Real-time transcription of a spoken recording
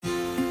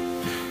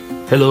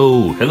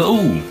Hello, hello.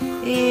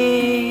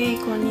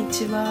 こんに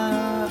ち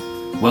は。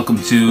Welcome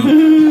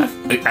to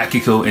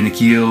Akiko and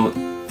Akio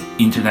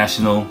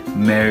International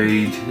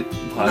Married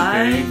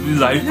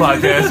Life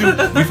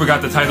Podcast. We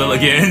forgot the title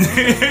again.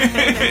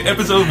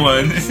 Episode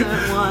 1.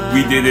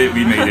 We did it.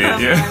 We made it.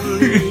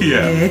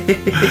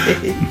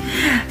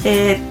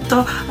 Yeah.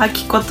 ア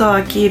キコと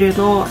アキル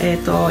の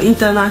イン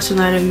ターナショ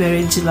ナル・マ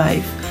リッジ・ラ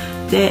イ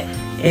フで、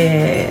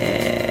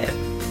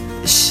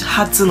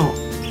初の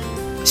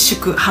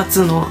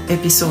エ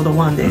ピソード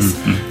1です。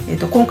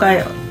今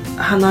回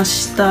話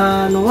し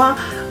たのは、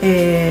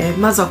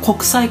まずは国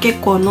際結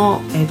婚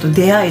の、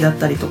出会いだっ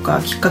たりと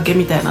かきっかけ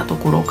みたいなと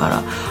ころか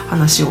ら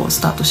話を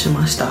スタートし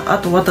ました。あ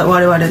と我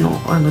々の、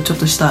ちょっ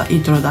としたイ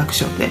ントロダク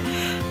ションで、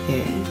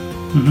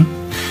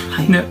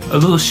はい、a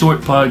little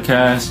short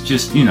podcast,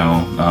 just,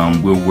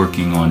 we're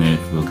working on it.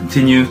 We'll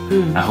continue.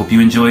 I hope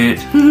you enjoy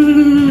it.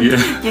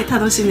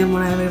 楽しんでも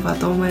らえれば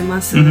と思い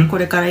ます。こ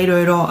れからい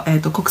ろいろ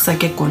国際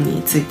結婚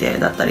について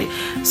だったり、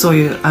そう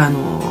いう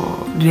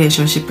リレー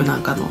ションシップな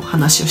んかの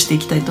話をしてい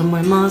きたいと思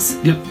います。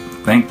Yep.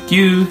 Thank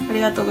you. あ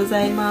りがとうご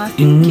ざいます。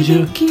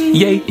Enjoy.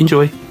 Yay,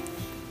 enjoy.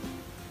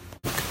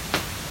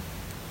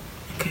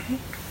 Okay.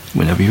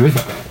 Whenever you're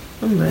ready.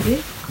 I'm ready.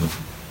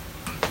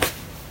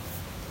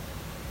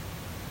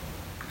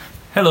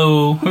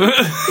 Hello.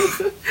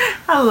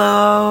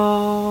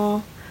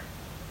 Hello.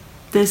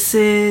 This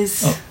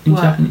is in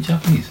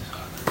Japanese.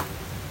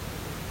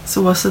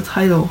 So what's the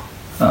title?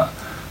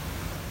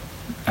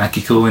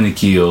 Akiko and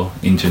Akio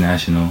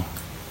International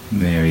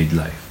Married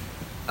Life.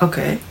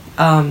 Okay.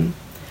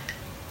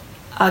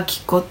 ア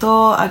キコ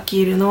とア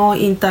キルの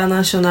インター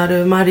ナショナ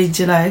ルマリッ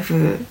ジライ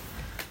フ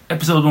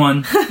Episode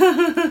 1.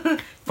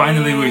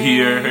 Finally we're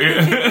here.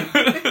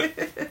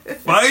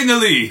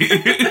 Finally.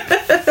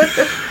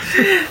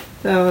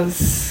 That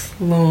was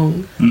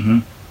long.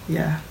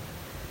 Yeah.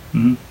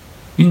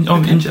 In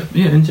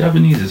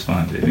Japanese is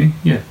fine, baby.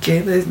 Yeah.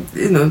 Okay,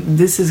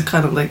 this is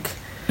kind of like.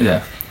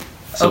 Yeah.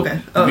 So,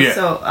 okay.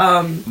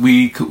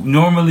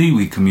 Normally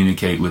we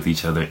communicate with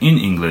each other in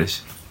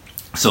English.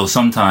 So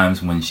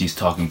sometimes when she's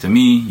talking to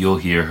me, you'll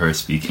hear her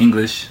speak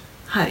English.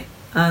 はい。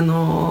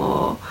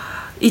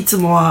いつ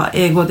もは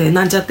英語で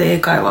なんちゃって英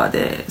会話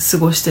で過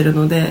ごしてる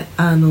ので、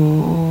ち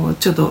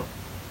ょっと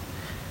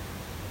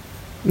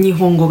日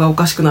本語がお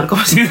かしくなるか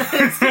もしれない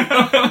ですけど。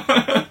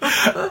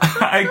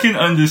I can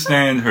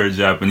understand her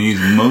Japanese,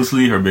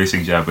 mostly her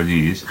basic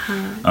Japanese,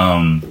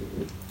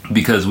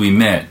 because we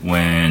met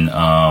when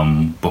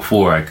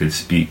before I could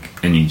speak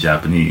any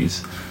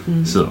Japanese.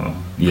 So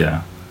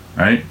yeah,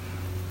 right?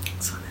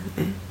 そう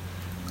だね。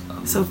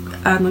そう、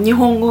日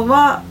本語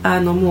は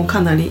もう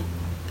かなり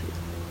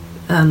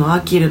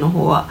アキルの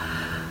方は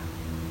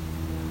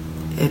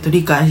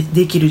理解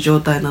できる状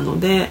態なの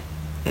で、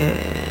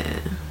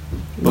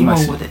日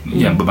本語で。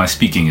Yeah, but my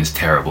speaking is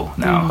terrible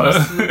now.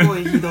 すご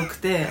いひどく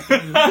て。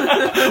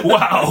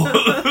Wow.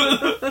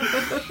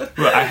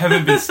 Well, I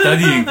haven't been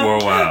studying for a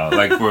while,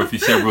 like for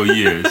several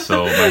years.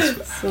 So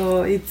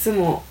そういつ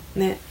も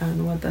ね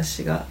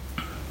私が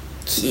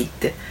聞い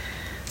て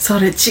そ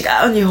れ違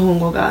う日本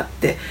語がっ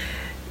て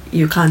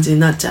いう感じに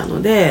なっちゃう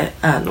ので、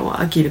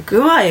アキル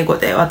君は英語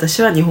で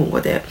私は日本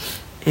語で。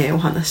お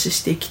話し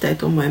していきたい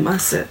と思いま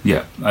す。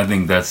Yeah, I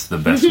think that's the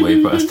best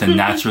way for us to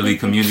naturally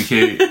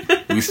communicate.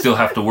 We still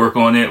have to work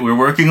on it. We're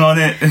working on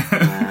it.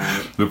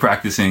 We're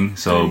practicing.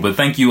 So, but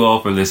thank you all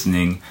for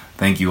listening.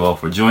 Thank you all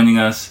for joining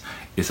us.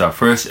 It's our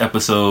first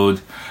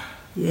episode.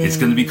 Yay. It's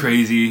going to be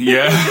crazy.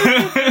 Yeah.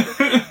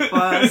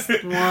 First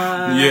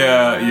one.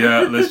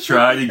 Yeah. Let's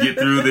try to get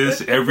through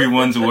this.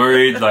 Everyone's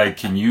worried. Like,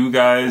 can you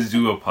guys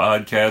do a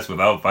podcast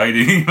without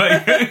fighting?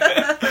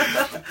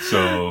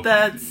 So.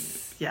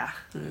 Yeah.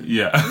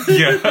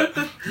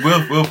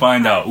 We'll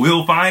find out.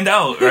 We'll find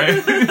out,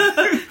 right?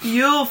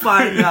 You'll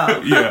find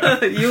out.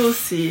 Yeah. You'll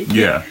see.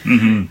 Yeah.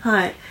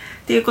 はい。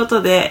というこ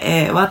と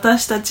で、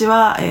私たち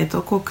は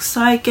国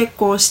際結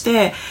婚し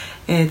て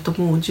も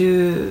う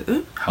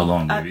10 How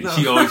long, baby?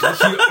 She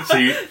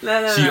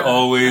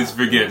always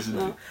forgets.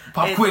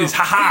 Pop quiz.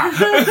 Haha.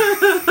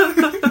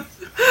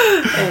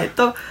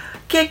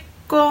 結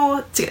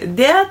婚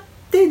出会っ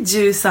て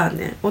13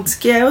年お付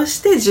き合いをし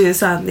て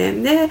13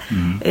年で、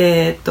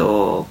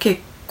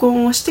結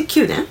婚をして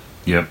9年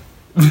Yep.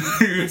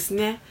 です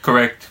ね。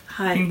Correct.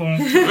 はい。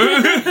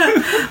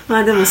ま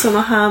あでもそ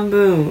の半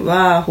分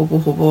はほぼ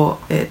ほぼ、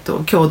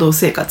共同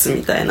生活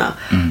みたいな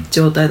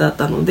状態だっ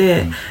たの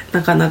で、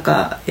なかな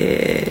か、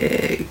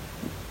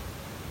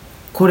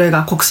これ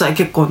が国際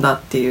結婚だ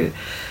っていう、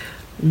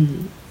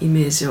イ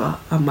メージは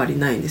あんまり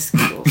ないんですけ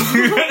ど。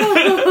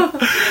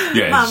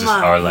Yeah, it's just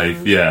our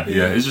life. Yeah,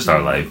 it's just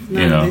our life.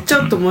 なのでち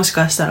ょっともし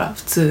かしたら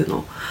普通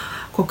の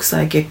国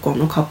際結婚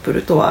のカップ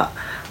ルとは、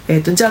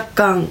若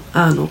干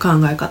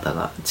考え方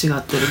が違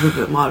ってる部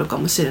分もあるか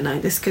もしれない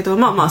んですけど、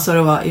まあそ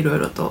れはいろい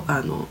ろと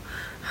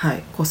は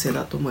い、個性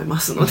だと思いま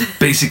すので。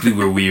Basically,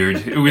 we're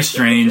weird. We're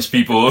strange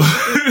people.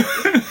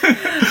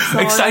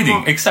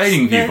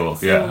 Exciting people.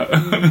 Yeah.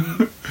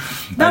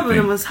 多分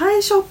でも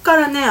最初か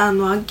らねア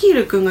キー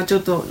ル君がちょ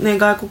っとね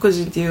外国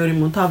人っていうより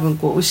も多分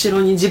こう後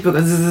ろにジップ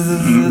がズズズ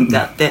ズって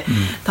あって、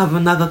多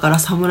分中から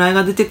侍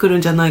が出てくる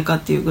んじゃないかっ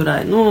ていうぐ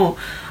らいの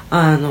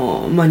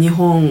まあ日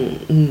本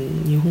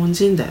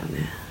人だよ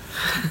ね。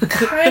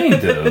Kind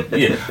of,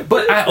 yeah.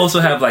 But I also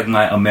have like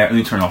my let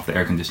me turn off the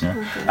air conditioner.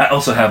 Okay. I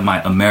also have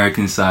my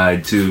American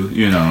side too,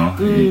 you know.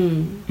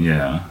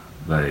 Yeah,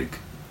 like.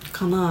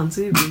 かな、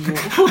随分もう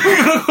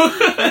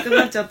なく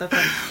なっちゃったか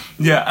ら。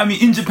Yeah, I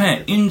mean in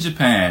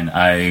Japan,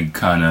 I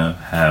kind of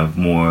have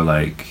more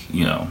like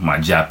you know my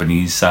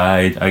Japanese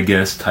side, I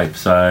guess, type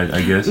side,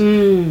 I guess.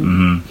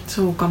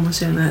 そうかも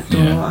しれない。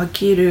ア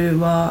キル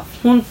は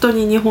本当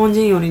に日本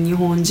人より日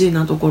本人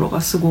なところ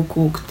がすご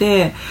く多く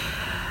て。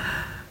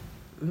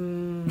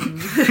And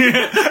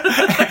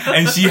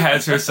she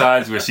has her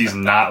sides where she's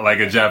not like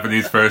a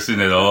Japanese person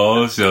at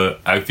all. So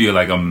I feel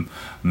like I'm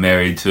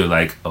married to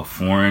like a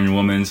foreign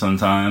woman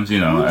sometimes, you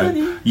know.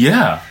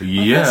 Yeah.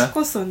 私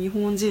こそ日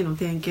本人の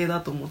典型だ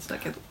と思ってた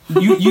けど。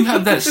You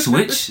have that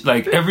switch.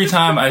 Like every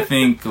time I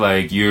think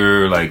like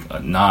you're like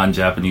a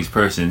non-Japanese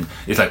person,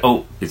 it's like,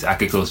 oh, it's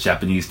Akiko's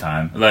Japanese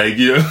time. Like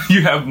you know,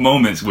 you have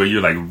moments where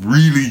you're like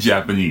really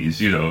Japanese,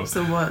 you know.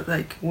 So what,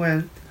 like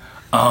when?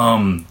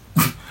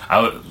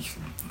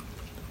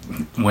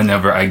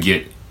 Whenever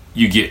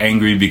you get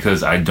angry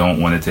because I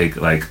don't want to take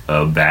like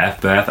a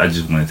bath. I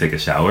just want to take a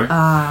shower.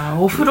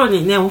 お風呂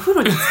に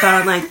使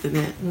わないって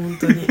ね、本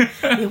当に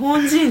日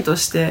本人と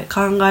して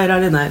考えら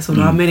れない、そ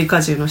のアメリ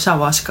カ人のシャ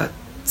ワーしか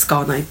使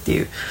わないって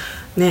いう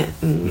ね、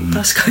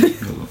確かに。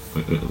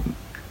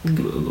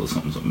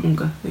something.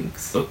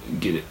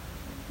 Get it.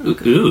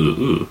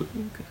 Ooh.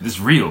 This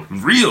real. The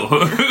real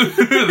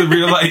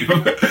life.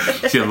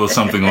 She had a little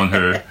something on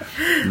her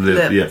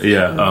lip.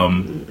 Yeah.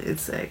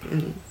 It's like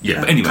yeah.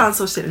 But anyway, 乾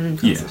燥してる。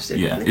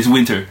Yeah. It's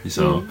winter,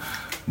 so.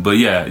 But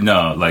yeah,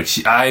 no. Like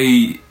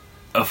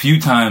a few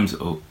times.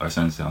 Oh, our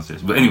son's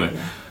downstairs. But anyway,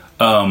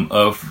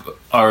 our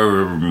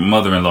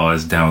mother-in-law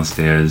is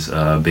downstairs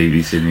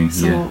babysitting.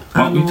 So, yeah.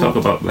 Why don't we talk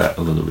about that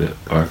a little bit?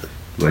 Our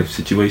life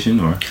situation,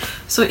 or?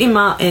 So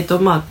今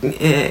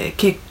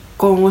結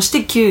婚をし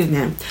て9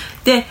年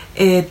で、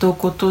今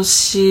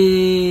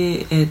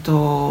年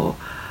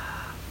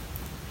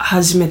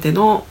初めて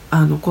の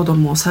子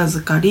供を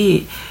授か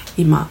り、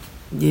今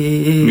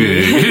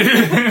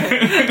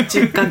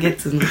10ヶ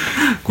月の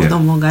子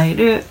供がい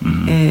る、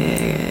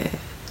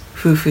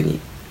夫婦に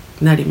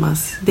なりま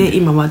す。で、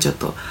今はちょっ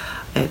と、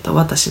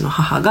私の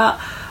母が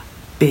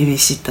ベイビー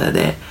シッター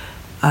で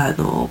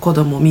子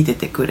供を見て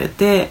てくれ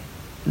て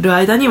る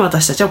間に、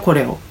私たちはこ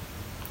れを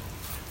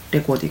レ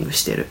コーディング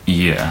してる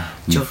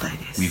状態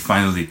です。We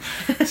finally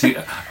see.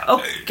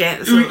 Okay,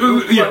 so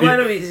why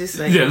don't we just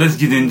like let's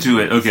get into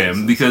it. Okay,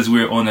 because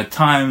we're on a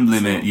time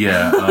limit.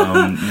 Yeah.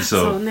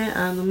 そうね、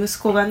息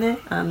子がね、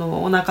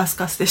お腹す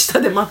かせて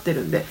下で待って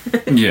るんで。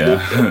Yeah.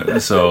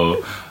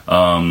 So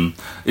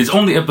it's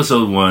only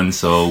episode 1,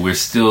 so we're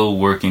still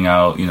working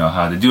out, you know,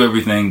 how to do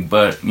everything.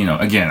 But you know,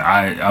 again,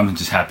 I'm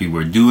just happy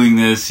we're doing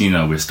this. You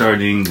know, we're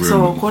starting.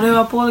 そう、これ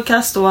はポッドキ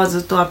ャストはず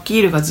っとアキ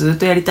ールがずっ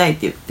とやりたいっ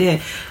て言っ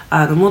て。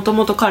もと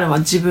もと彼は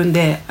自分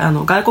で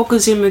外国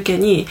人向け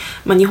に、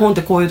日本っ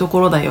てこういうと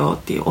ころだよ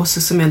っていうお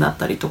すすめだっ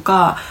たりと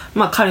か、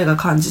彼が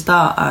感じ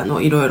たい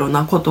ろいろ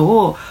なこと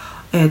を、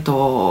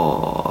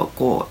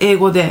こう英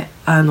語で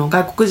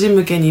外国人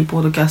向けにポ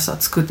ッドキャストは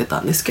作って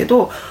たんですけ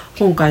ど、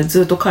今回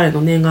ずっと彼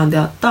の念願で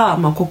あった、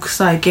国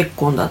際結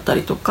婚だった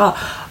りとか、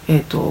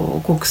国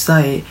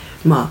際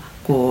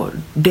こう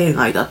恋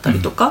愛だった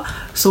りとか、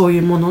そうい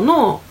うもの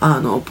の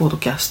ポッド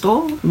キャス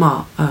ト、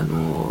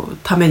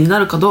ためにな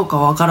るかどうか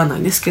はわからな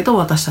いんですけど、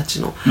私たち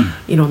の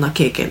いろんな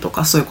経験と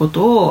かそういうこ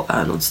とを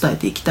伝え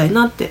ていきたい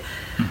なって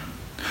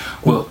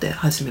思って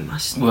始めま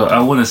した。Well,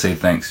 I want to say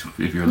thanks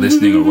if you're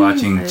listening or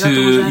watching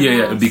too.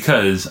 Yeah,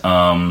 because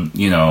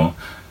you know.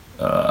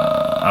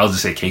 I'll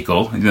just say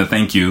Keiko. You know,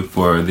 thank you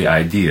for the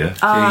idea.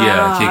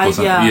 Yeah,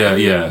 Keiko-san.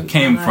 Yeah.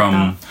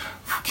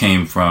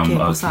 Came from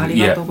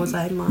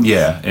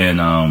yeah,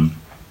 and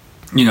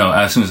you know,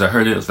 as soon as I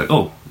heard it, I was like,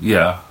 oh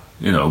yeah,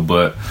 you know.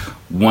 But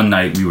one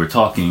night we were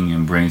talking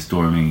and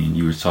brainstorming, and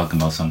you were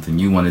talking about something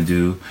you want to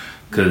do.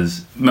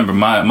 Because remember,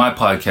 my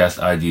podcast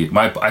idea,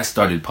 I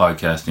started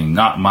podcasting,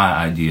 not my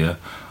idea.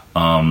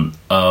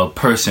 A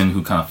person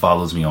who kind of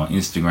follows me on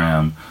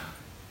Instagram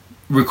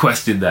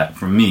requested that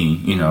from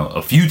me, you know,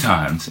 a few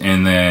times,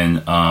 and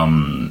then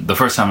the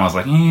first time I was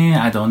like,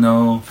 I don't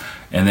know.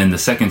 And then the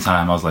second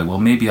time I was like, well,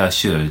 maybe I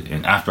should.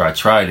 And after I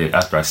tried it,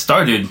 after I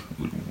started,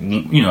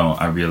 you know,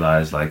 I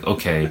realized like,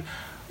 okay,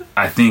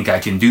 I think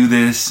I can do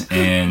this.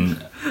 And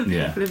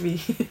yeah. Let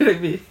me.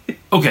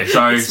 Okay,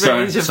 sorry.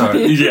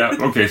 Yeah,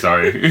 okay,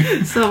 sorry.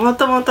 そう、も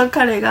ともと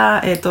彼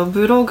が、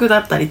ブログだ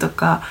ったりと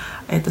か、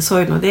そ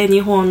ういうので日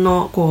本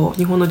の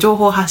情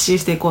報を発信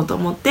していこうと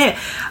思って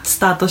ス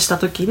タートした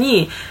時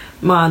に、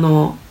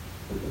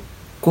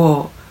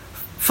こう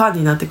ファン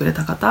になってくれ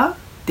た方っ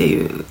って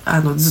いう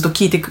ずっと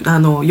聞いて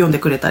読んで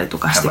くれたりと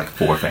かして have like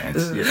 4 fans、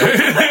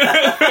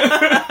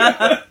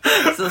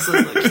そう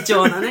貴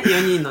重なね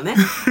4人のね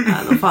フ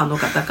ァンの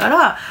方か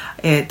ら、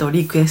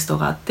リクエスト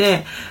があっ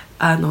て、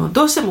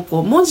どうしても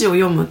こう文字を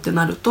読むって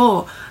なる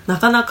とな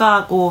かな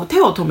かこう手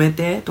を止め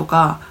てと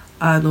か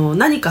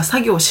何か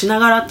作業しな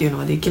がらっていうの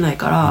ができない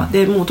から、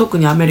でもう特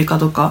にアメリカ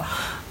とか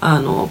ポ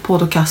ッ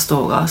ドキャス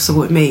トがす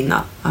ごいメイン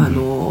な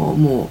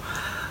も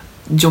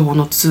う情報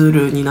のツー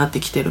ルになって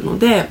きてるの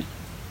で、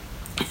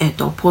ポ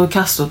ッドキ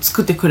ャストを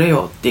作ってくれ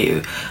よってい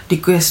うリ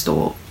クエスト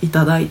をい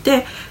ただい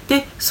て、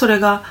でそれ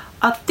が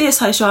あって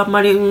最初はあん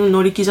まり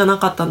乗り気じゃな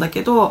かったんだ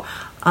けど、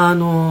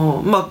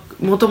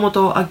もとも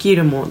とアキー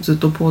ルもずっ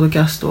とポッドキ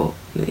ャスト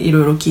い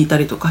ろいろ聞いた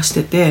りとかし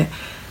てて、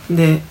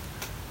で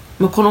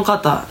この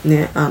方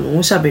ね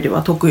おしゃべり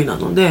は得意な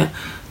ので、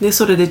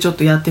それでちょっ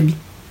とやってみ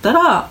た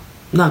ら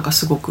なんか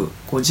すごく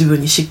こう自分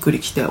にしっくり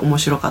きて面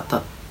白かっ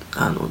た、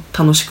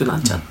楽しくな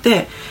っちゃっ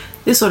て、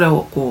でそれ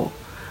をこう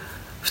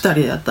2人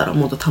でやったら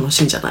もっと楽し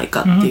いんじゃない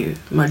かっていう、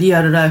リ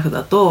アルライフ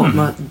だと、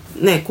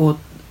ねこう、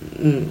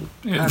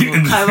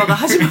会話が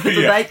始まる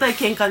と大体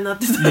喧嘩になっ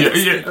てたんで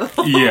すけど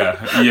こ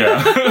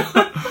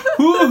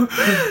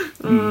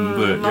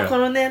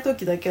のね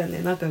時だけは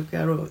ね仲良く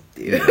やろうっ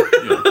ていう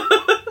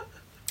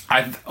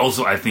I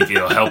think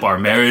it'll help our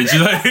marriage,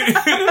 like,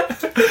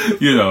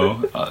 you know,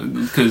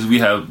 because we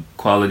have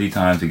quality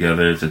time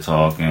together to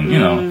talk, and you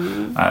know,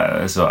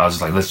 so I was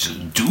just like, let's just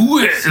do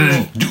it.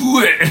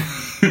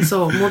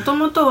 そうもと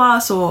もと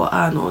はそう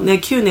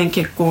9年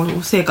結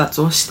婚生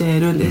活をしてい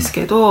るんです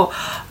けど、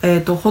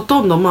ほ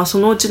とんどそ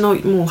のうちのも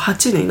う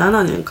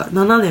7年か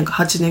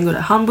8年ぐら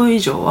い半分以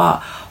上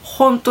は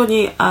本当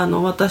に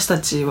私た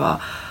ち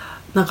は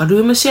なんか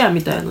ルームシェア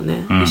みたいな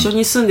ね、一緒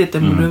に住んでて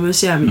もルーム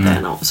シェアみた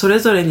いな、それ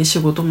ぞれに仕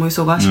事も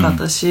忙しかっ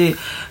たし、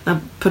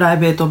プライ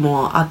ベート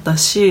もあった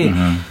し、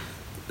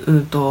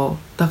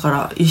だか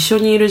ら一緒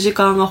にいる時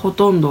間がほ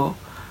とんど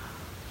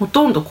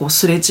こう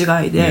すれ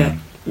違いで、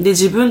で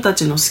自分た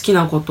ちの好き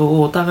なこと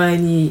をお互い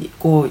に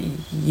こう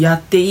や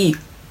っていいっ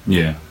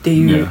て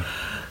いう、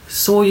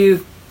そうい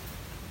う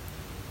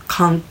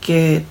関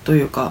係と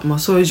いうか、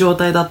そういう状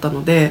態だった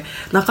ので、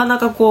なかな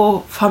か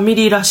こうファミ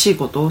リーらしい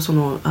ことメ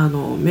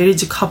リー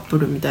ジカップ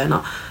ルみたい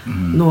な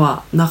の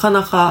はなか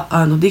なか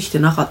できて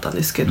なかったん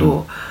ですけ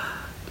ど、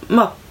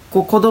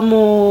こう子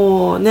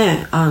供を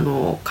ね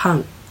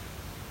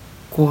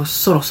こう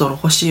そろそろ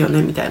欲しいよ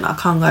ねみたいな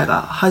考え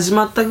が始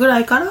まったぐら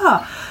いか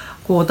ら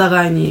こうお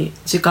互いに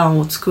時間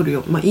を作る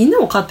よ、犬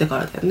を飼ってか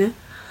らだよね。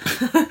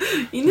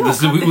We'll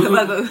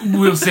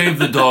save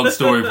the dog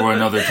story for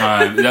another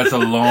time. That's a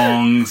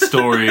long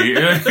story.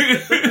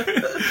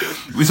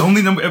 It's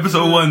only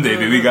episode 1,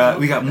 David. We got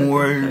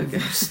more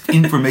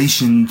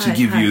information to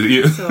give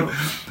you. そう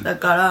だ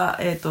から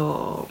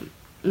So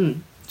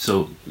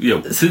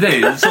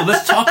today, so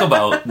let's talk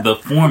about the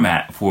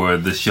format for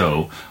the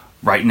show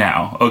right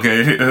now.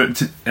 Okay,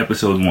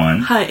 episode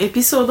 1. はい、エ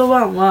ピソード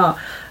1は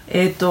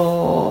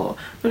と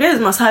りあえ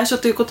ず最初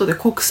ということで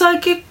国際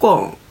結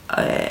婚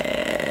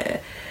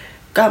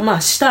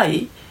がした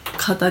い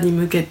方に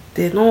向け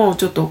ての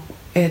ちょっと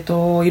い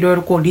ろい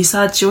ろこうリ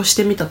サーチをし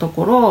てみたと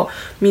ころ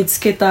見つ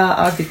け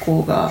たアーティ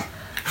コが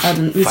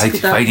見つけ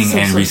た記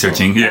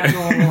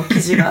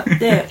事があっ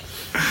て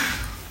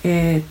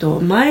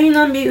マイ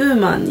ナビウー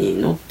マン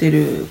に載って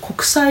る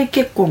国際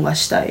結婚が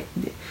したい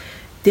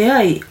出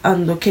会い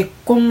&結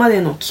婚まで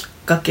のきっ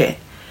かけ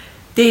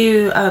って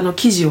いう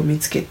記事を見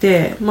つけ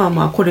て、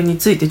これに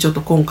ついてちょっ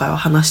と今回は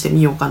話して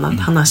みようかなって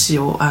話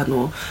を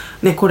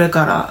これ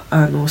から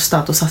ス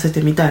タートさせ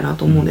てみたいな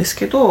と思うんです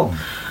けど、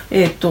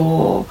国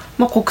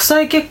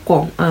際結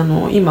婚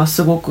今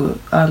すご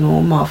く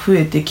増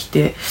えてき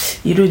て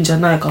いるんじゃ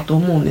ないかと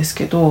思うんです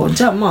けど、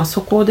じゃあ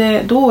そこ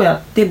でどうや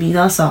って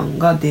皆さん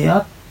が出会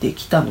って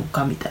きたの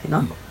かみたい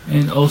な。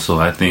And also,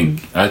 I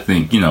think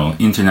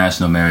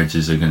international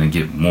marriages are going to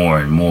get more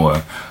and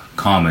more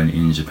common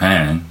in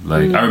Japan.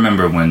 Like I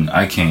remember when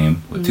I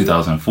came with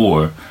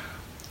 2004,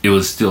 it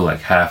was still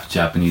like half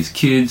Japanese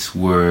kids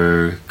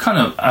were kind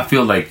of, I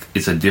feel like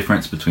it's a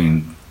difference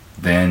between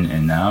then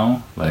and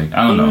now. Like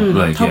I don't know,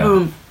 like 多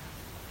分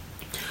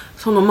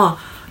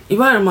い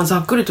わゆるざ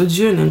っくりとこ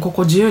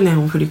こ10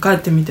年を振り返っ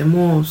てみて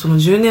も、その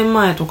10年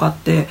前とかっ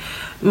て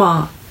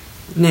ハ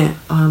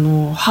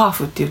ー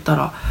フって言った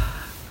ら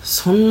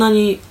そんな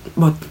に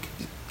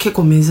結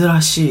構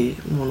珍しい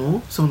も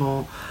の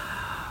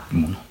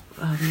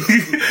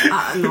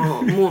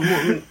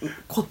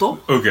こと、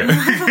Okay.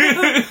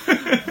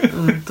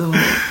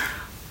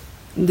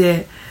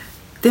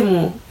 で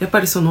もやっぱ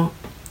り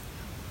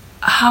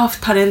ハーフ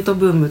タレント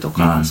ブームと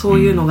か、そう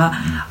いうのが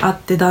あっ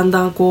て、だん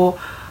だんこ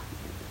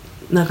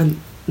うグロ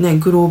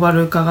ーバ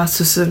ル化が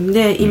進ん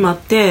で、今っ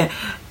て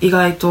意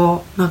外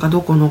と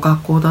どこの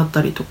学校だっ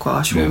たりと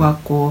か小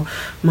学校、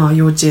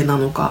幼稚園な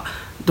のか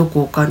ど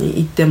こかに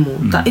行っても、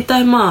大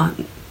体ハ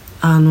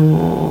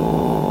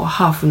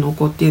ーフの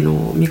子っていう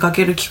のを見か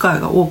ける機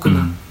会が多く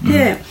なっ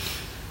て、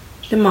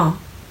で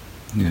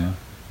Yeah.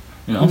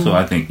 And also,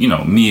 I think,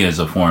 me as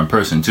a foreign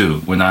person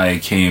too, when I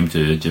came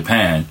to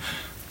Japan,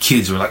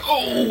 kids were like,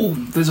 "Oh,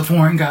 there's a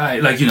foreign guy,"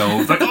 like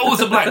like, "Oh,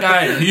 it's a black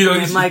guy,"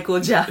 he's Michael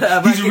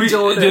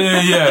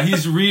Jordan. Yeah,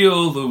 he's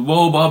real. The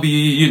Whoa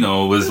Bobby,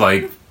 was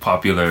like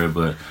popular,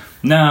 but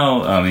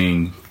now I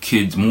mean,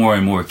 more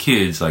and more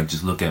kids like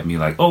just look at me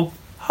like, "Oh,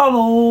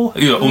 hello,"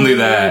 only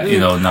that,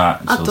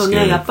 not あ so と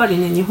ね、や scared. っぱり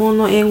ね、日本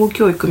の英語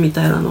教育み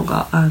たいなの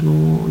がど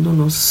ん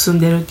どん進ん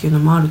でるっていうの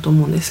もあると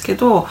思うんですけ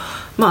ど、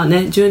まあね、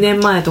10年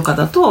前とか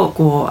だと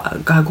こ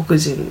う外国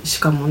人、し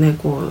かもね、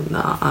こう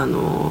な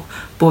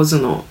坊主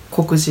の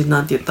黒人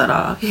なんて言った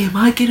ら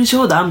マイケル・ジ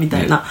ョーダンみた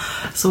いな、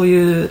そう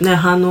いうね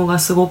反応が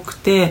すごく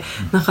て、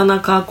なかな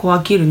かこう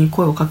飽きるに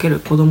声をかけ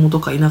る子供と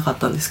かいなかっ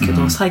たんですけ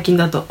ど、最近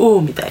だとお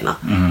ーみたいな、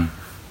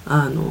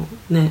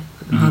ね、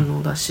反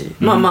応だし、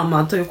ま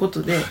あというこ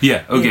とで、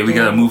Yeah, okay, we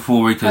gotta move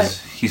forward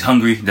because he's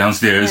hungry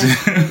downstairs.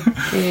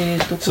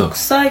 国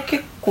際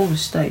結婚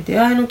したい出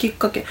会いのきっ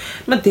かけ、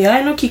出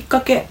会いのきっ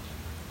かけ、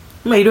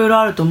いろいろ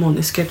あると思うん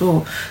ですけ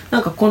ど、な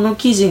んかこの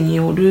記事に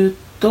よる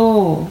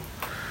と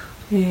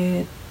な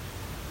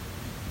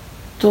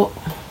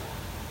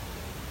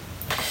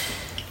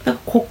ん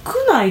か国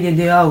内で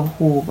出会う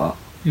方が、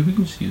Yeah, we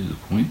can just use the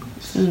point.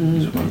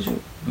 大丈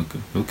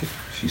夫。Okay.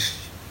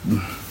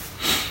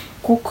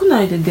 国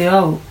内で出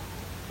会う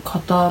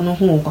方の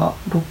方が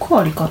6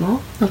割かな、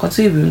なんか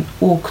随分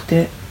多く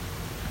て、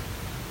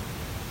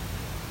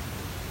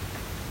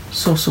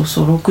そう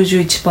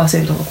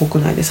 61% が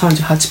国内で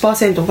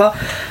 38% が、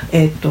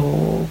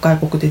外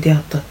国で出会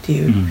ったって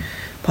いう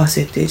パー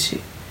センテージ、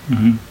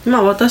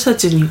私た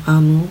ちに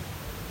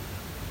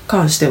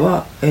関して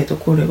は、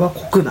これは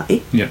国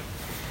内、Yeah.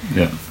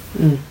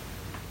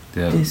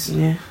 です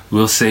ね。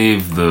We'll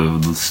save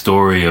the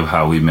story of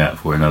how we met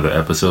for another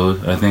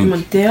episode, I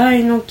think. 出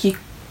会いのきっ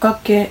か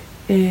け、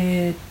ラ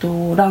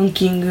ン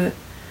キング、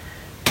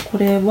こ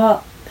れ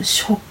は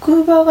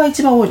職場が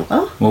一番多いのか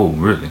な。 Oh,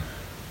 really?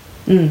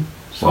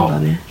 そうだ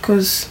ね。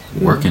 Because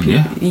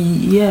Working,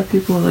 yeah,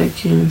 people like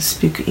can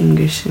speak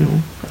English,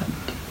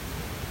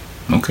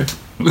 Okay.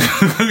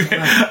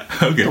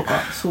 Okay. と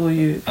かそう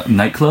いう。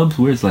Nightclubs?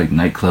 Where's like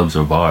nightclubs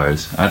or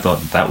bars? I thought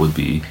that would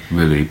be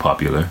really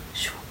popular.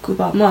 職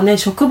場、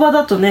職場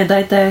だとね、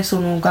大体そ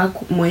の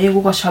もう英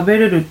語が喋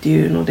れるって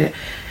いうので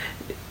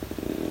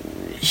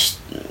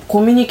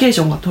コミュニケーシ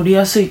ョンが取り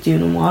やすいっていう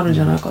のもあるん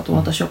じゃないかと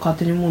私は勝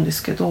手に思うんで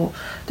すけど、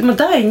でも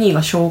第2位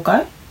が紹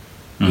介、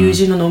友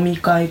人の飲み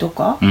会と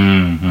か、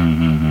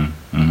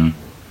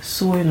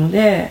そういうの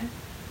で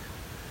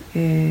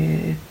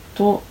で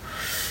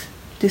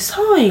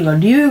3位が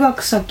留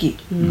学先、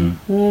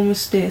ホーム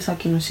ステイ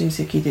先の親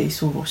戚で居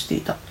候して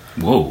いた。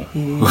 Whoa.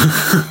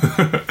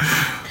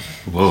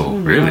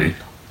 Whoa, really?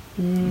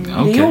 で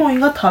4位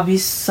が旅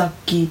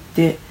先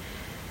で、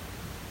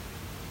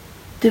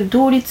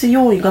同率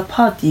4位が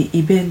パーティー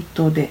イベン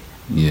トで、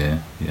Yeah.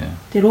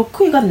 で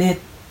6位がネッ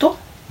ト、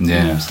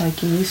Yeah. 最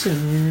近ですよ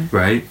ね。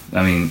 Right?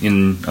 I mean,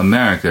 in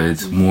America,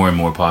 it's more and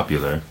more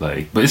popular. But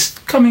it's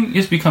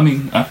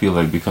becoming, I feel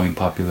like becoming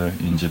popular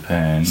in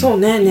Japan. そう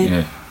ね、ネ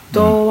ッ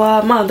ト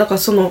は、だから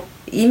その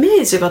イ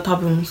メージが多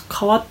分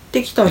変わっ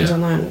てきたんじゃ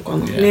ないのか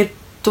な。Yeah. ネッ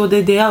ト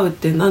で出会うっ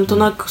てなんと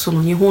なくそ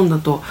の日本だ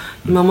と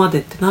今まで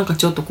ってなんか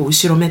ちょっとこう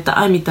後ろめ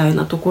たいみたい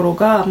なところ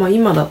が、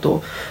今だ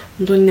と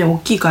本当にね、大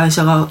きい会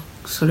社が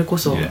それこ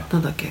そ、な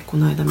んだっけ、こ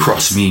の間見た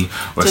Cross me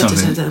or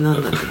something. な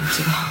んだっけ、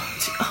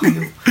違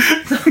うよ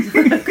そうじ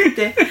ゃなく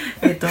て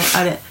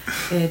あれ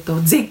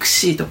ゼク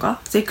シーと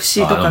か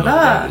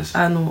が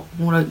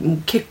ほら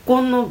結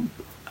婚の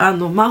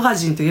マガ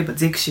ジンといえば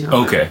ゼクシーな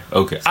んだよ。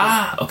Okay.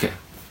 Okay.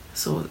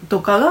 そう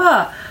とか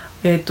が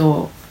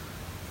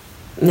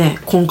ね、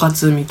婚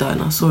活みたい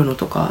なそういうの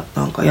とか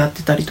なんかやっ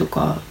てたりと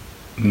か、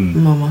そう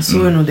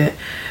いうので、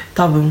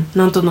多分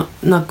なんと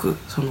なく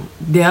その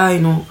出会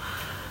いの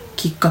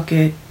きっか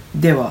け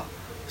では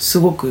す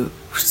ごく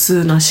普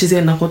通な自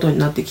然なことに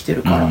なってきて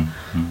るから、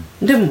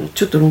でも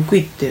ちょっと6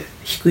位って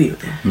低いよね。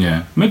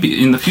 Yeah.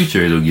 Maybe in the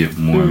future it'll get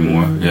more and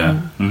more. Yeah.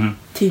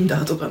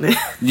 Tinder とかね。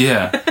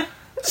Yeah.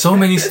 So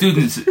many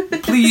students,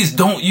 please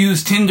don't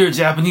use Tinder,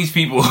 Japanese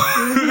people.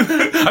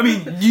 I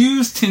mean,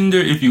 use Tinder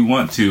if you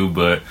want to,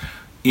 but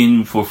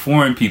for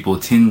foreign people,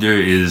 Tinder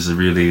is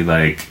really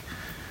like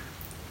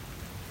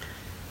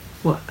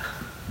What?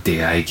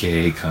 出会い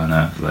系 kind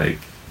of like,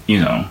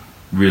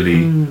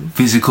 really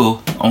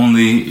physical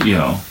only,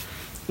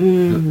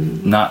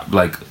 not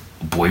like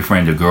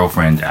boyfriend or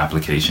girlfriend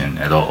application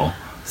at all.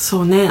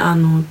 そうね、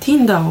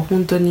Tinder は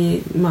本当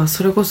に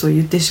それこそ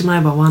言ってしま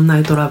えばワンナ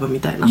イトラブ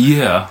みたいな。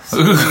Yeah.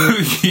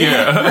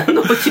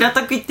 Yeah. 平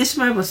たく言ってし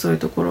まえばそういう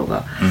ところ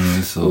が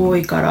そう多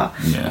いから、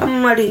Yeah. あ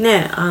んまり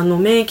ね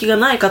免疫が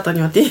ない方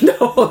には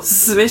Tinder をお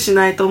すすめし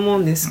ないと思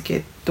うんです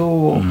け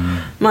ど、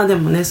で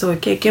もね、そういう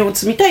経験を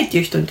積みたいって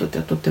いう人にとって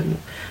はとっても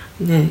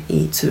ね、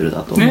いいツール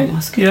だと思い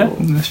ますけど、Yeah,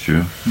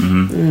 that's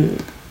true.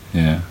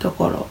 Yeah. だ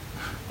から、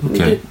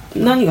Okay.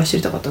 で何が知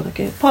りたかったんだっ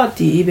け？パー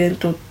ティーイベン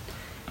ト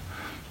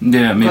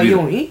Yeah, が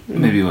 4位？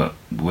 maybe what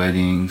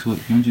weddings?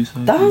 What 40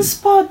歳？ダン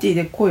スパーティー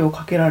で声を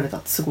かけられた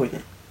ってすごい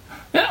ね。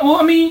Yeah, well,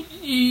 I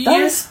mean, ダ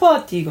ンスパ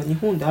ーティーが日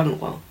本であるの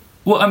かな？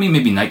 Well, I mean,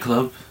 maybe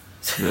nightclub.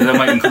 That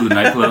might include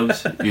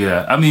nightclubs.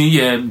 Yeah, I mean,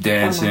 yeah,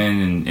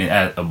 dancing and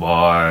at a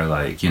bar,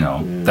 like, you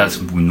know,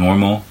 that's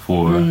normal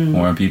for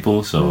foreign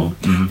people. So,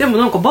 でも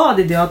なんかバー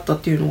で出会ったっ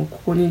ていうのがこ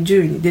こに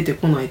10位に出て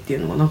こないってい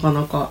うのがなか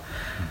なか。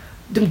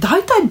でも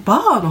大体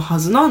バーのは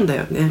ずなんだ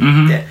よねっ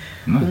て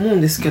思う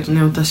んですけど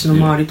ね、私の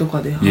周りと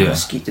かで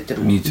話聞いてて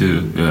も。Me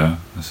too. Yeah.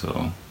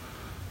 So,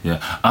 yeah.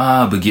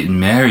 But getting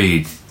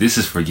married. This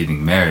is for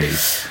getting married.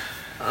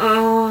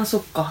 ああ、そ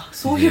っか。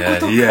そういうこ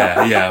とか。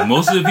Yeah.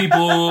 Most of the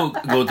people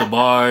go to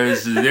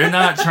bars. They're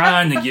not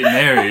trying to get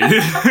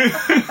married.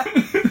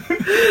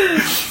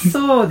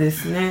 そうで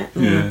すね。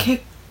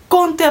結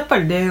婚ってやっぱ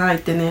り恋愛っ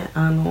てね、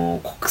国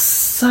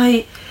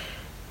際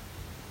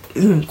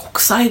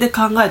で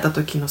考えた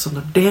時のそ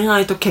の恋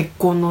愛と結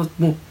婚の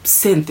もう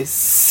線って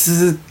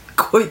すっ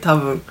ごい多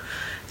分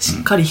し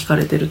っかり引か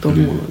れてると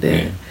思うの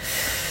で。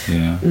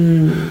Yeah.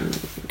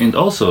 And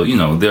also, you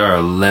know, there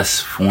are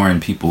less foreign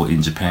people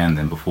in Japan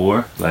than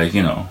before. Like,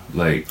 you know,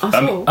 like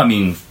I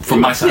mean,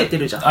 from my side.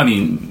 I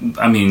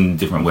mean,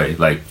 different way.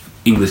 Like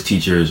English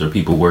teachers or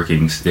people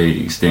working,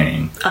 staying.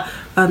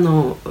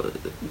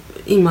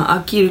 今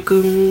アキル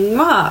君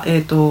は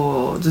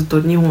ずっ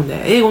と日本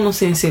で英語の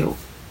先生を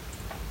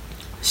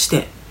し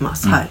てま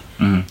す。はい。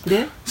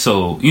で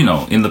So, you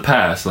know, in the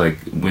past, like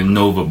when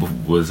Nova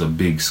was a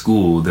big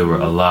school, there were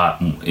a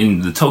lot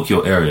in the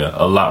Tokyo area,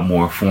 a lot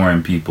more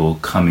foreign people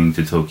coming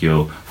to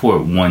Tokyo for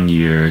 1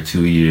 year,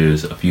 2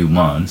 years, a few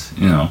months,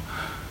 you know.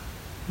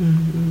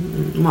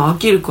 まあア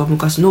キル君は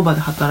昔ノバ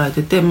で働い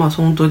てて、まあ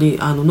本当に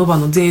ノバ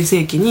の全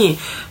盛期に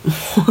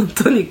本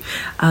当に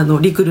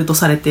リクルート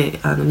されて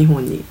日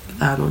本に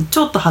ち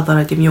ょっと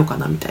働いてみようか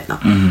なみたいな、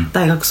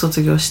大学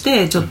卒業し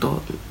てちょっ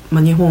と、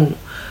まあ、日本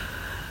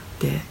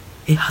で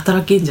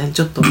働けんじゃん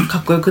ちょっとか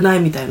っこよくない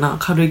みたいな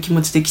軽い気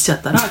持ちで来ちゃ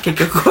ったら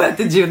結局こうやっ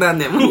て十何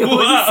年も日本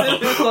に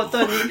するこ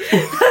とに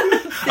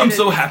I'm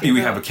so happy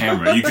we have a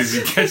camera. You can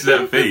just catch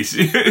that face.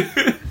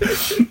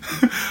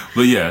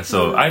 But yeah,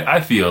 so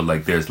I feel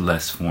like there's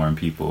less foreign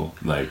people.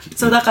 Like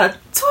そうだからト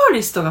ー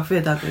リストが増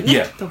えたんだよね。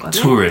Yeah, とかね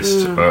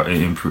tourists are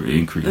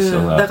increase a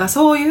lot. だから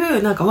そうい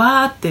うなんか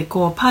わーって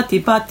こうパーテ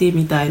ィー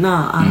みたい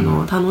な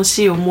楽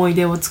しい思い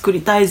出を作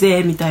りたい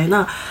ぜみたい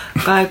な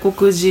外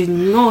国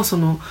人のそ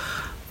の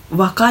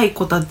若い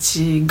子た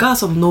ちが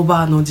そのノ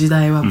バの時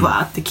代は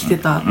バーって来て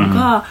たの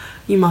が、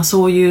今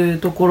そういう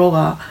ところ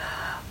が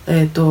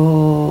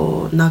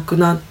なく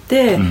なっ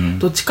て、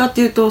どっちかって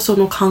いうとそ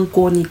の観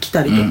光に来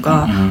たりと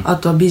か、あ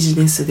とはビジ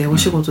ネスでお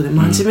仕事で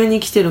真面目に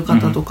来てる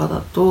方とか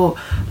だと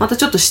また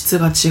ちょっと質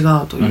が違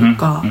うという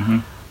か、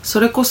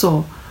それこ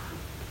そ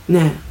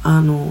ね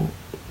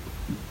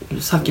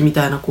さっきみ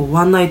たいなこう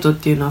ワンナイトっ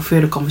ていうのは増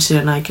えるかもし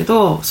れないけ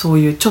ど、そう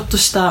いうちょっと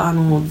した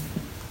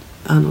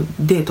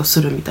デートす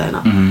るみたい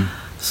な、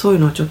そういう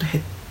のはちょっと減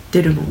っ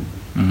てるの。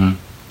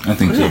I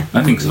think so.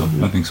 I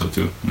think so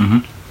too.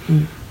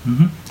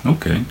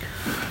 Okay.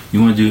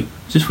 You want to do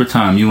just for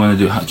time? You want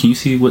to do? Can you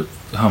see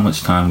how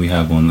much time we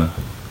have on the?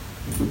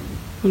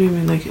 What do you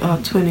mean, like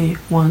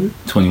 21?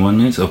 21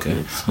 minutes. Okay.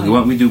 Okay. Why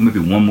don't we do maybe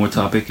one more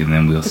topic and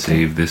then we'll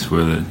save this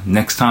for the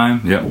next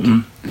time? Yeah.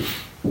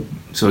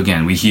 So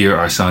again, we hear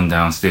our son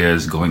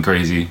downstairs going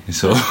crazy.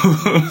 So,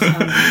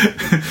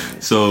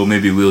 so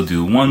maybe we'll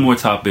do one more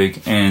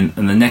topic, and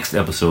in the next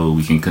episode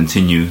we can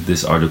continue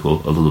this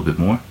article a little bit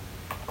more.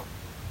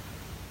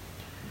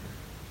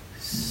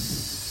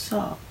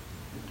 So,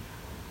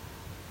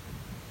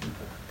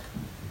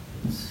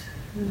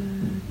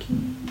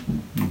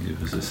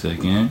 give us a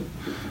second.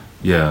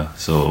 Yeah.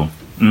 So.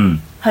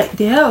 はい。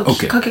出会う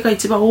きっかけが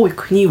一番多い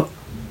国は。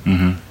は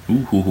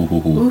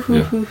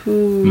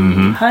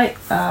い。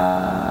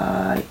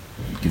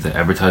Get the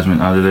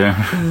advertisement out of there.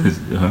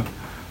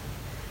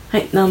 は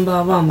い。ナン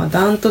バーワンは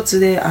ダントツ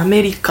でア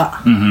メリ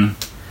カ。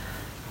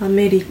ア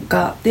メリ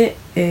カで、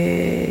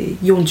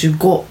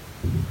45%。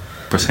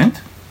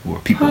Or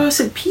people?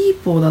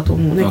 people だと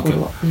思うね、これ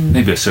は。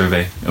Maybe a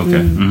survey.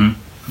 Okay.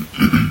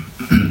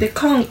 で、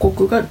韓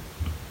国が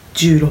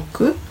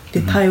16。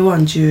で、台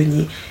湾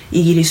12。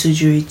イギリス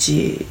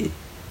11。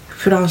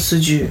フランス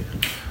10。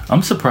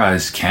I'm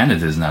surprised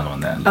Canada's not on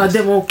that list. あ、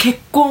でも結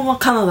婚は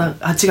カナ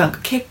ダ、違う。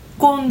結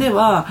婚で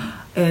は、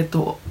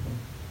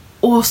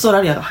オースト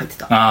ラリアが入って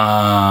た。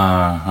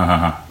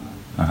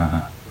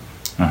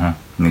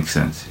Makes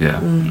sense. Yeah.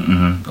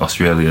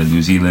 Australia, New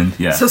Zealand.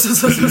 Yeah. そう。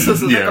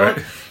Yeah,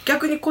 right.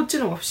 逆にこっち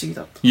の方が不思議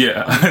だった。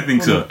Yeah, I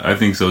think so. I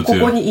think so too.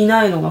 ここにい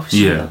ないのが不思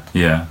議だった。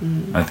Yeah.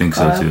 I think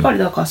so too. やっぱり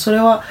だからそれ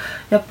は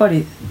やっぱ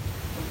り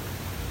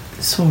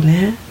そう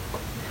ね。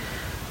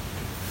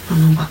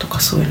とか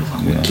そういうのが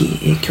大きい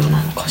影響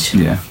なのかし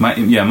ら。My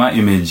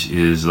image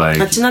is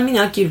like. ちなみ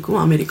にアキル君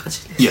はアメリカ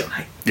人です。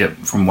Yeah,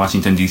 from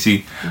Washington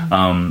D.C.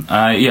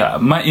 My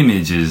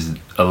image is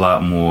a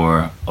lot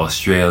more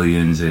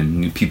Australians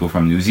and people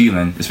from New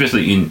Zealand,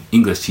 especially in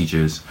English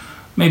teachers.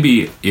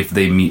 Maybe if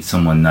they meet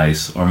someone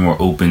nice or more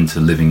open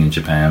to living in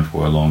Japan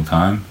for a long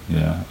time.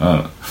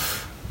 Yeah.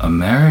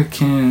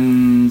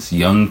 Americans,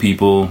 young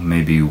people,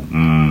 maybe.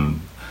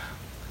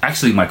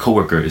 Actually, my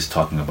coworker is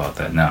talking about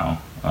that now.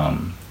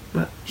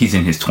 He's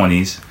in his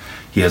 20s.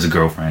 he has a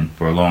girlfriend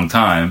for a long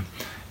time,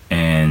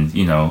 and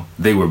you know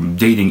they were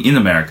dating in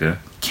America.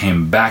 He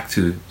came back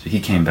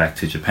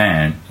to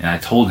Japan, and I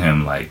told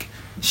him like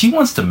she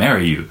wants to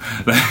marry you,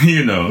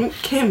 you know.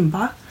 Came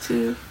back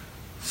to.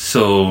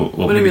 So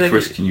well, maybe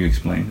first can you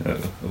explain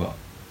about?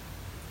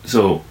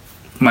 So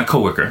my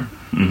coworker.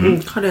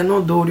 彼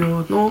の同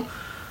僚の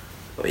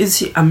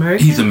Is he American?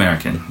 He's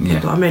American.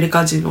 Yeah. アメリ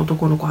カ人の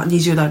男の子は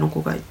20代の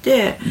子がい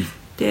て、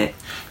で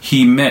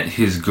He met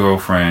his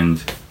girlfriend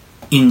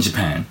in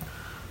Japan.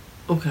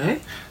 Okay.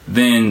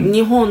 Then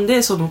日本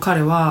でその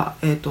彼は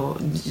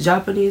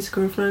Japanese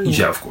girlfriend?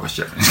 Yeah, of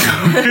course, Japanese.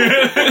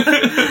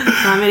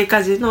 アメリ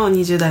カ人の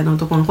20代の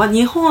男の子は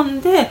日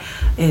本で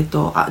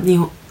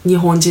日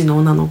本人の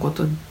女の子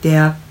と出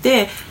会っ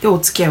てでお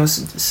付き合いを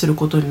する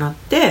ことになっ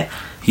て。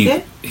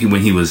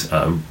When he was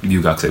留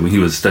学生 when he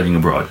was studying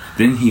abroad,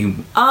 then he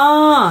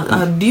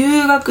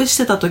留学し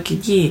てた時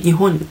に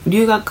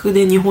留学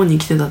で日本に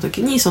来てた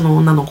時にその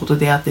女の子と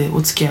出会って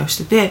お付き合いをし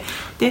てて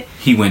で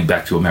he went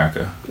back to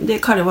America. で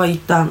彼は一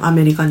旦ア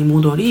メリカに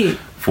戻り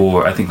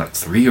for I think like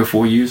 3 or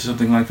 4 years or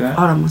something like that.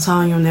 もう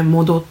 3,4 年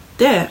戻っ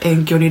て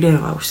遠距離恋愛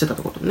をしてたっ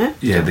てことね。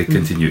Yeah, they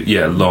continued.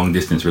 Yeah, long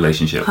distance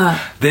relationship.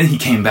 Then he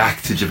came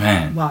back to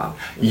Japan. Wow.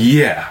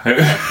 Yeah.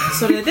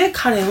 それで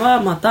彼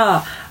はま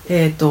た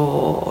日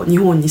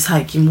本に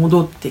最近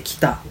戻ってき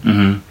た。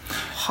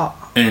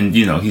And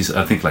you know he's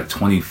I think like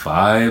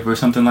 25 or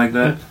something like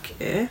that.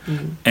 Okay.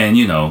 And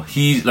you know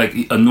he's like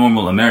a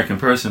normal American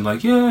person,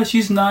 like yeah,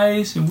 she's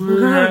nice, and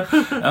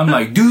I'm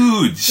like,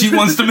 dude, she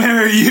wants to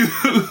marry you.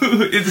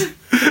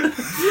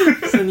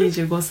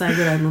 25歳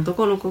ぐらいの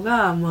男の子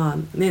がま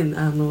あね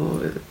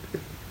の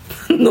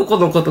こ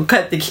のこと帰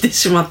ってきて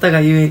しまったが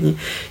ゆえに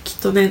きっ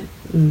とね、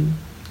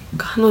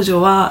彼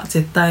女は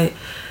絶対。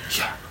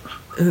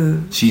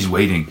She's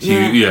waiting.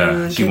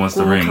 She wants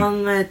the ring. 結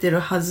婚を考えてる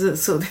はず。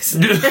そうです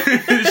ね。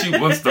She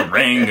wants the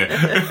ring.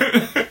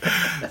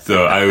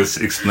 So I was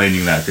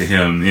explaining that to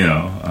him, you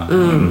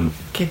know.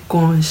 結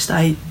婚し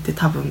たいって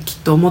多分きっ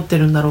と思って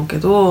るんだろうけ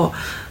ど、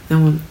で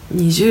も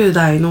20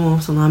代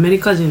のそのアメリ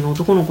カ人の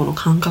男の子の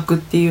感覚っ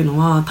ていうの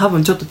は多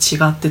分ちょっと違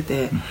って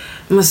て、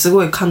す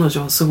ごい彼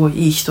女すご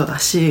いいい人だ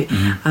し、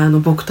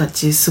僕た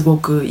ちすご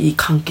くいい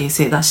関係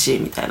性だし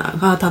みたい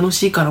な、楽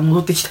しいから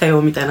戻ってきた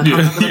よみたいな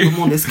感覚だと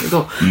思うんですけ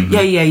ど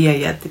いや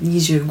って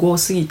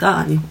25過ぎ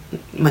た、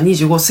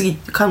25過ぎ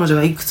彼女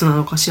がいくつな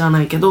のか知ら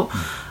ないけど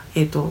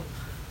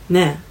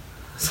ね。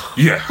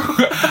Yeah,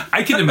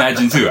 I can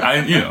imagine too.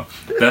 You know,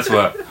 that's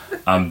what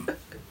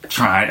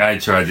I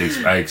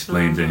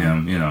explained to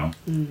him, you know,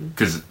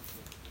 because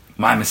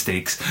my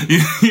mistakes,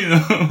 you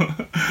know.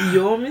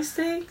 Your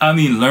mistake? I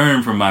mean,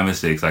 learn from my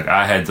mistakes. Like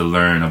I had to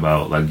learn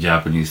about like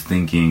Japanese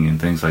thinking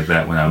and things like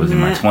that when I was in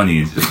my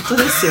 20s. そう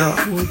ですよ。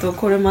本当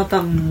これま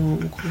たも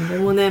うこれ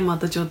もねま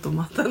たちょっと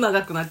また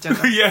長くなっちゃう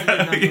から。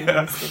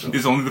Yeah.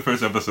 It's only the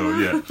first episode,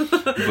 yeah.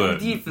 But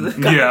deep.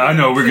 Yeah, I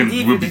know we're gonna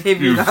deep ヘ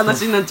ビーな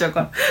話になっちゃう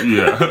から。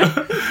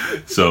Yeah.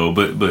 So,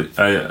 but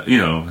I, you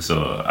know,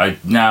 so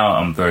now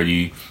I'm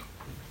 30.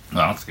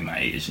 Well, I'll say my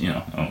age, you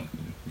know.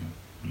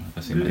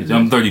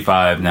 I'm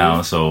 35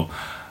 now, so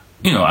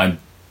you know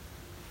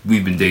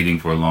we've been dating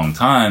for a long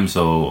time,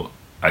 so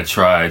I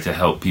try to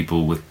help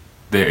people with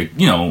their,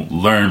 you know,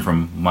 learn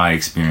from my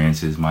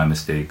experiences, my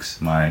mistakes,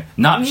 you're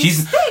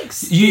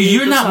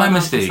not my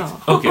mistakes.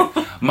 Okay,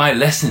 my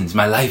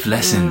life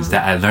lessons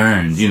that I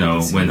learned, you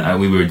know, when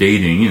we were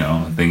dating, you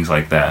know, things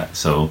like that.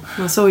 So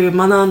そういう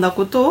学んだ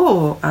こ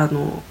とを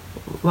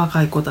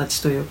若い子たち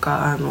という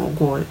か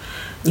こう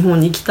日本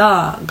に来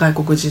た外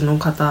国人の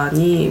方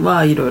に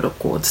はいろいろ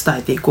こう伝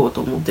えていこう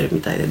と思ってる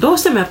みたいで、どう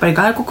してもやっぱり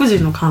外国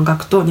人の感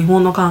覚と日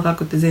本の感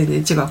覚って全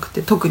然違く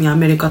て、特にア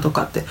メリカと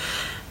かって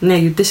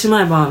ね言ってし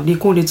まえば離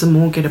婚率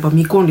も多ければ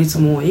未婚率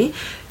も多い、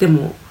で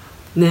も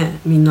ね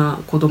みんな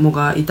子供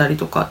がいたり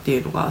とかってい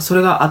うのがそ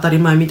れが当たり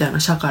前みたいな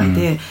社会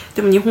で、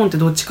でも日本って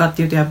どっちかっ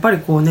ていうとやっぱり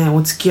こうね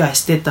お付き合い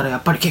してったらや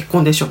っぱり結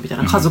婚でしょみたい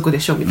な、家族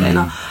でしょみたい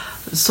な、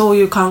そう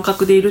いう感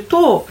覚でいる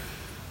と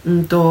ち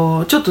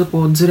ょっと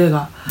こうズレ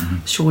が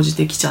生じ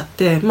てきちゃっ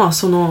て、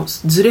その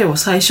ズレを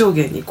最小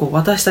限にこう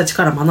私たち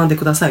から学んで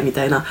くださいみ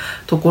たいな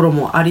ところ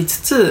もありつ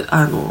つ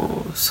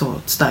そ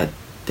う伝え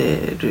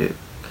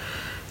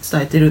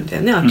てるんだ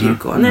よね、アキユ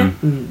君はね。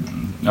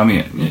I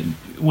mean,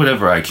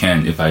 whatever I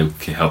can if I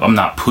can help. I'm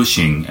not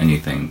pushing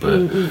anything,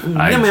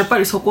 but でもやっぱ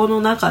りそこ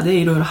の中で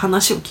いろいろ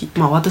話を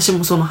私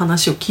もその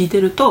話を聞いて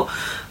ると、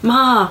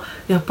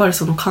やっぱり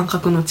その感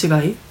覚の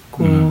違い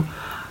こう、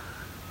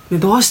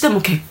どうして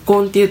も結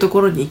婚っていうと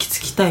ころに行き着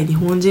きたい日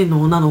本人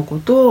の女の子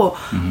と、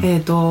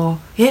付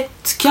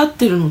き合っ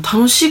てるの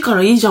楽しいか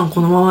らいいじゃん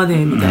このまま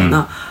でみたい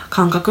な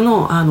感覚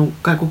の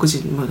外国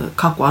人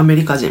過去アメ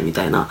リカ人み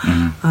たいな、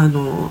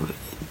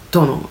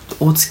との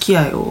お付き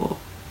合いを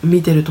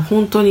見てると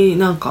本当に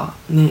なんか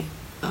ね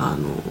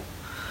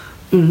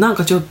なん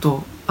かちょっ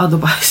とアド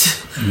バイ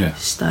ス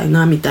したい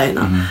なみたい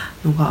な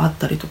のがあっ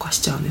たりとか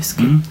しちゃうんです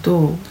け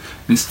ど、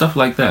And stuff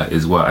like that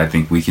is what I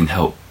think we can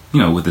help, you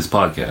know, with this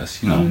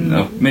podcast, you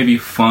know, maybe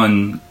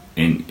fun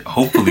and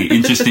hopefully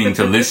interesting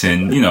to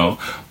listen, you know,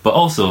 but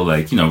also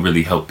like, you know,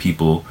 really help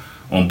people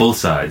on both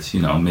sides,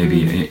 you know,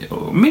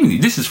 maybe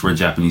this is for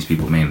Japanese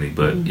people mainly,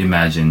 but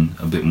imagine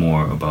a bit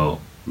more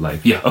about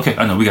life. Yeah, okay,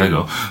 I know, we gotta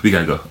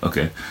go.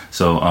 Okay,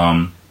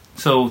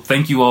 so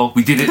thank you all.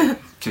 We did it.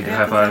 Take a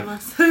high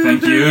five.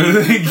 Thank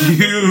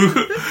you.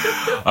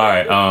 All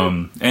right,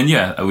 and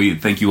yeah, we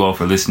thank you all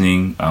for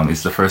listening.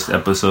 It's the first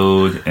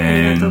episode,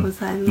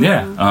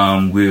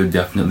 and we're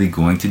definitely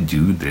going to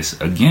do this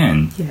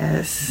again.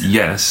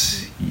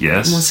 Yes.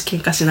 もし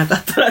喧嘩しなか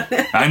ったら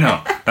ね。I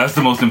know. That's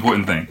the most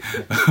important thing.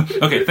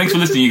 Okay, thanks for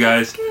listening, you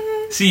guys.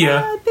 See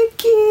ya.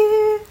 Thank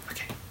you.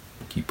 Okay,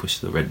 can you push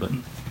the red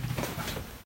button?